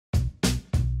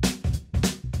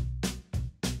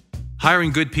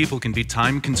Hiring good people can be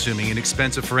time-consuming and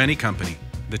expensive for any company.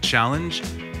 The challenge?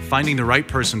 Finding the right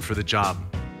person for the job.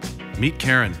 Meet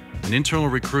Karen, an internal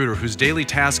recruiter whose daily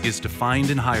task is to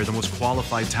find and hire the most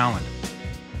qualified talent.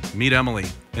 Meet Emily,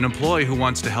 an employee who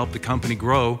wants to help the company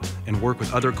grow and work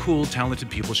with other cool, talented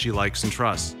people she likes and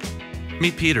trusts.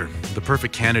 Meet Peter, the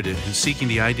perfect candidate who's seeking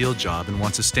the ideal job and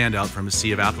wants to stand out from a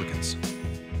sea of applicants.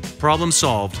 Problem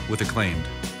solved with Acclaimd.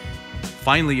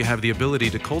 Finally, you have the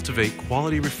ability to cultivate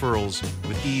quality referrals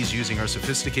with ease using our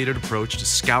sophisticated approach to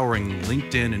scouring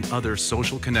LinkedIn and other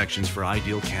social connections for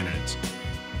ideal candidates.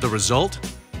 The result?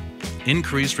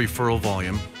 Increased referral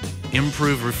volume,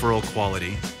 improved referral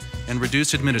quality, and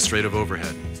reduced administrative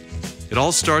overhead. It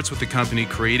all starts with the company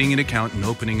creating an account and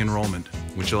opening enrollment,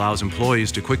 which allows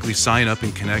employees to quickly sign up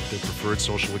and connect their preferred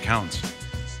social accounts.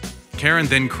 Karen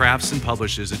then crafts and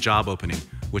publishes a job opening,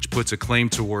 which puts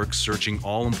Acclaimd to work searching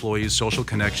all employees' social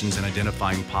connections and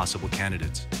identifying possible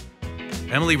candidates.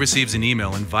 Emily receives an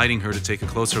email inviting her to take a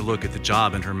closer look at the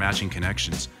job and her matching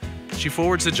connections. She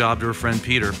forwards the job to her friend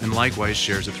Peter and likewise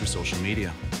shares it through social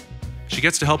media. She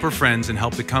gets to help her friends and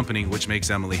help the company, which makes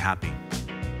Emily happy.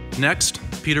 Next,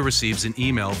 Peter receives an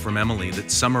email from Emily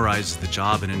that summarizes the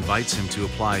job and invites him to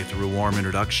apply through a warm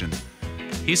introduction.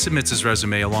 He submits his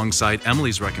resume alongside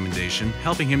Emily's recommendation,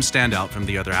 helping him stand out from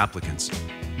the other applicants.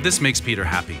 This makes Peter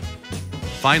happy.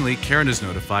 Finally, Karen is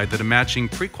notified that a matching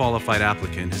pre-qualified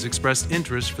applicant has expressed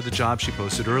interest for the job she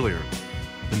posted earlier.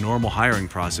 The normal hiring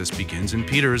process begins and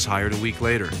Peter is hired a week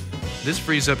later. This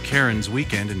frees up Karen's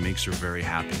weekend and makes her very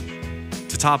happy.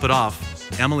 To top it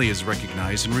off, Emily is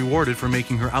recognized and rewarded for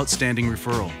making her outstanding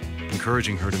referral,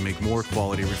 encouraging her to make more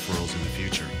quality referrals in the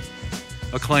future.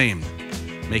 Acclaimd,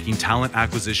 making talent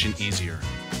acquisition easier.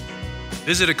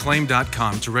 Visit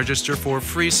Acclaimd.com to register for a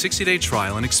free 60-day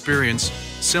trial and experience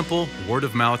simple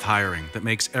word-of-mouth hiring that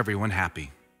makes everyone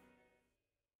happy.